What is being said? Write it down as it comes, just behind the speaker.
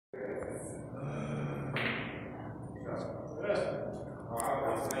Going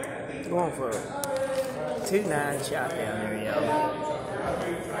for a 2-9 shot down there, y'all.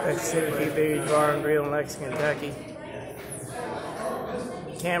 Let's see if EBIZ Bar and Grill in Lexington, Kentucky.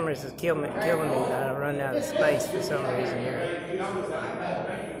 Cameras is killing me now. I run out of space for some reason here.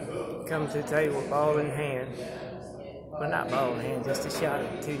 Come to the table, ball in hand. Well, not ball in hand, just a shot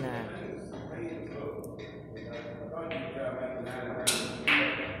at 2-9.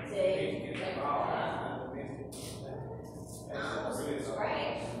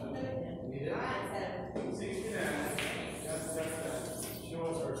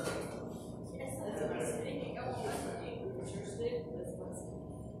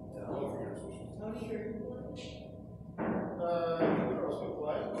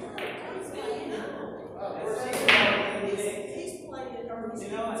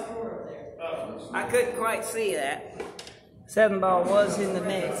 I couldn't quite see that. 7 ball was in the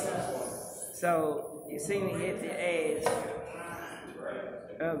mix, so you see me hit the edge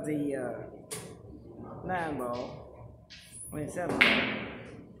of the 9 ball when 7 ball.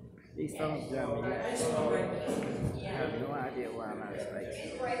 These phones got me. I have no idea why I'm out of space.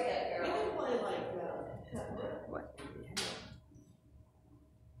 What?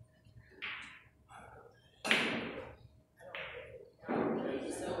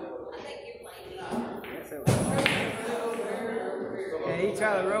 Yeah, he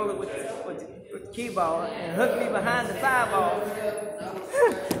tried to roll it with the cue ball and hook me behind the 5 ball.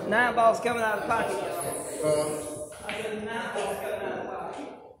 9 balls coming out of the pocket. I said 9 balls coming out of the pocket.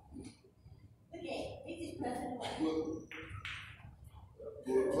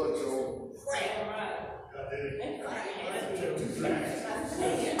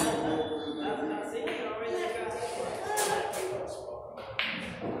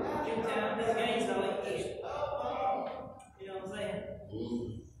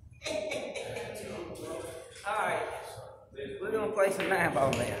 Alright, we're going to play some 9 ball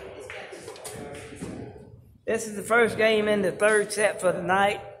now. This is the first game in the 3rd set for the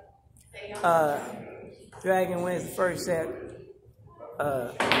night. Dragon wins the first set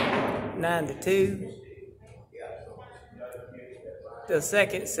 9-2. The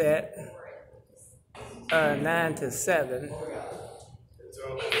second set 9-7.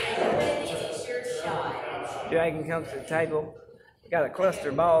 Dragon comes to the table. Got a cluster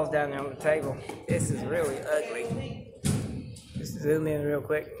of balls down there on the table. This is really ugly. Just zoom in real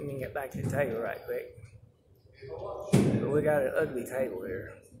quick and then get back to the table right quick. But we got an ugly table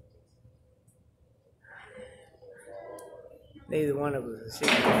here. Neither one of us is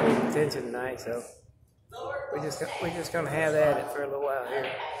seeing full attention tonight, so we're just gonna have at it for a little while here.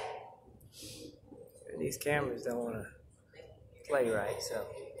 These cameras don't want to play right, so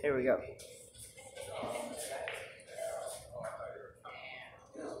here we go.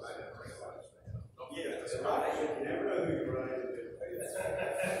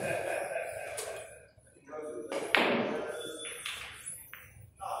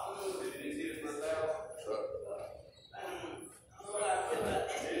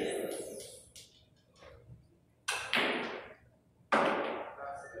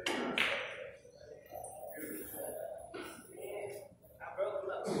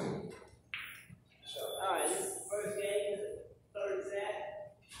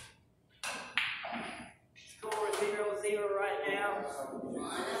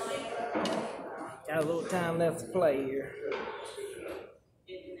 Got a little time left to play here.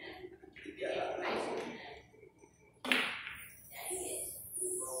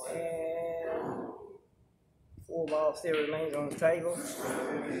 And 4 balls still remains on the table.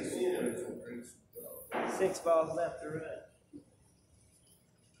 6 balls left to run.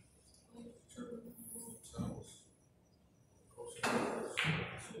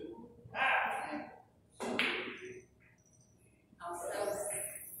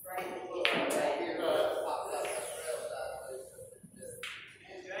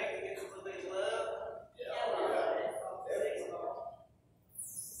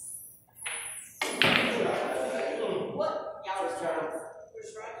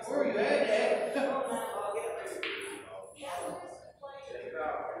 Where are you at?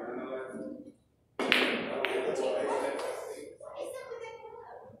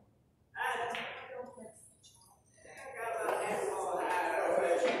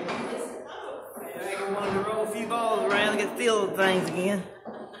 feel of things again.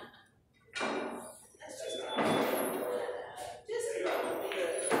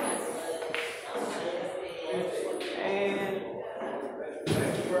 And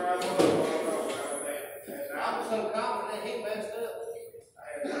I'm so confident he messed up.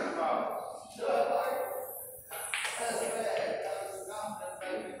 That's bad. I was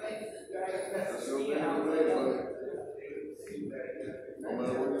confident.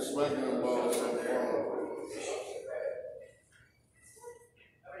 smacking them balls so far.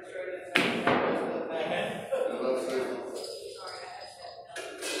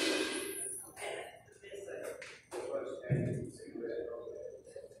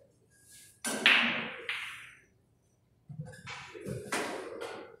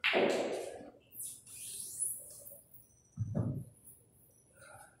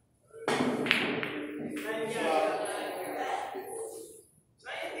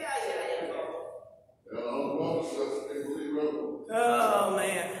 Oh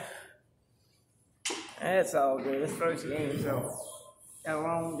man, that's all good. This first game, so got a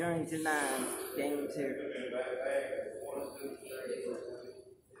long journey to 9 games here.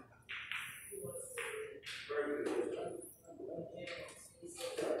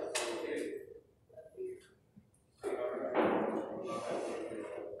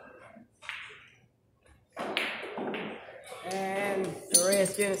 And the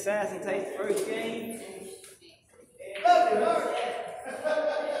Redskin Assassin takes the first game.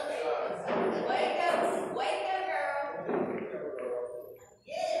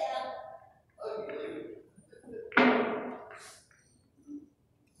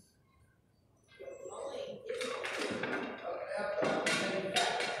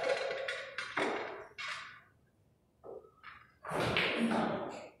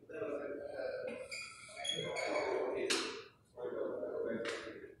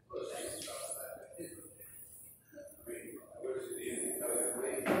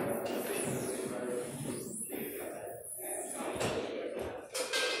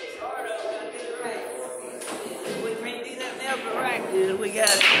 We got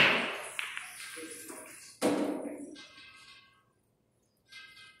it.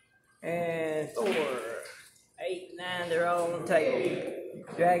 And 4, 8, 9, they're all on the table.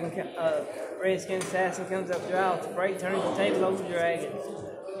 Redskin Assassin comes up, draw off the break, turns the table over to Dragon.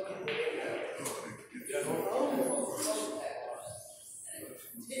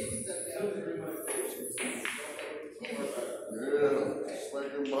 Yeah,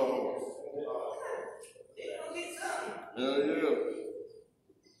 smacking balls. Yeah.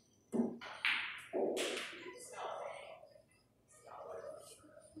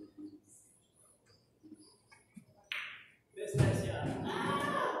 This next shot.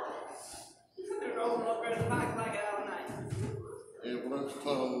 They're rolling up in the pocket like it all night. It looks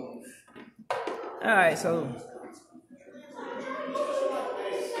close. Alright, so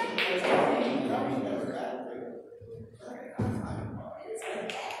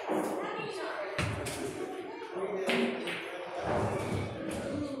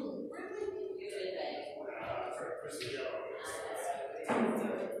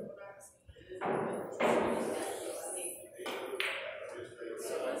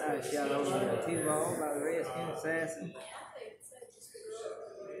nice shot over the 2 ball by the Redskin Assassin.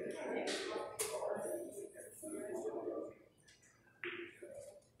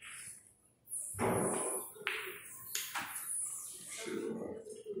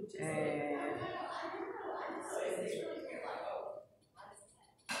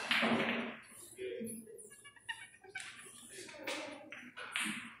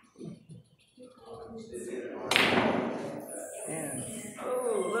 And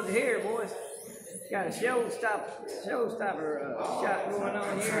oh, look here, boys. Got a showstopper shot going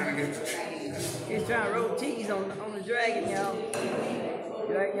on here. He's trying to roll cheese on the Dragon, y'all.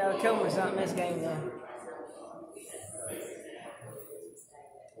 Y'all come with something this game, though.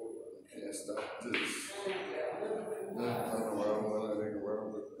 Can't stop this. Turn around when I think around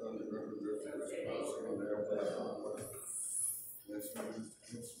with the underground drift.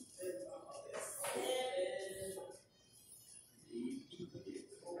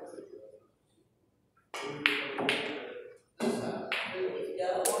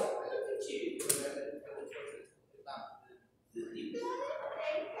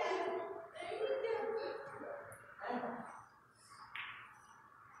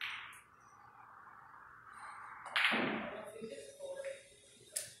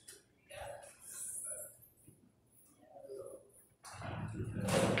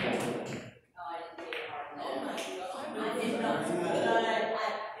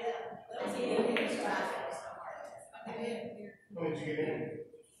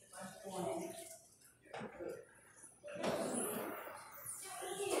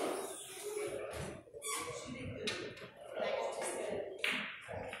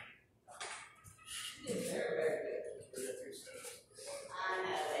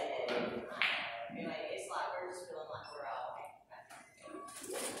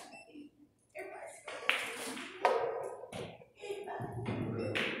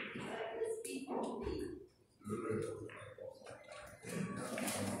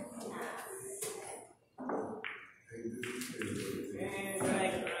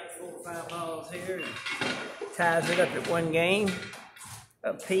 here. Ties it up at 1 game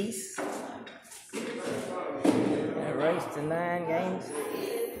apiece. A race to 9 games.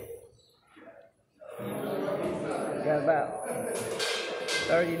 Got about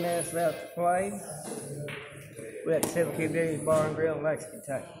 30 minutes left to play. We're at 7Q Dairies Bar and Grill in Lexington,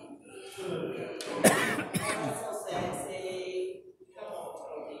 Kentucky.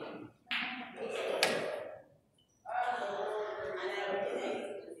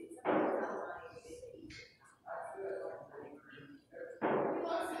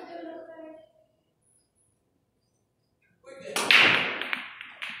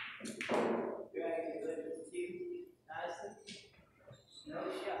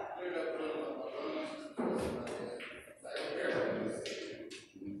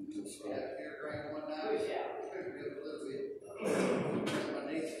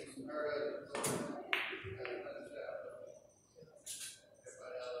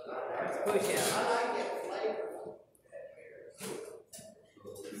 Push out.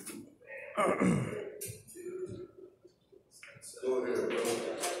 Go ahead, bro.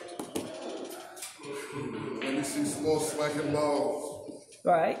 Let me see some more smacking balls.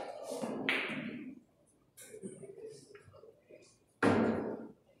 Right.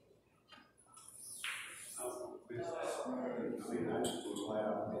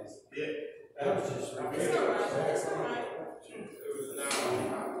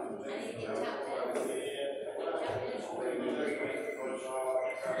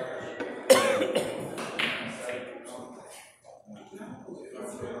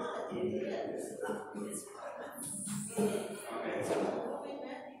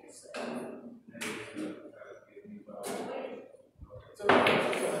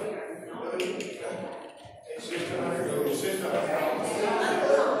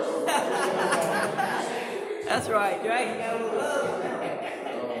 That's right, Dragon got a little love.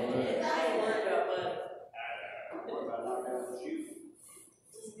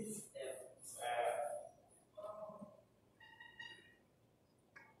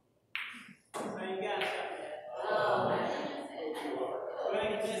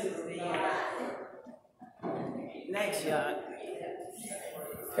 Next shot.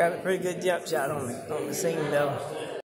 Got a pretty good jump shot on the scene though.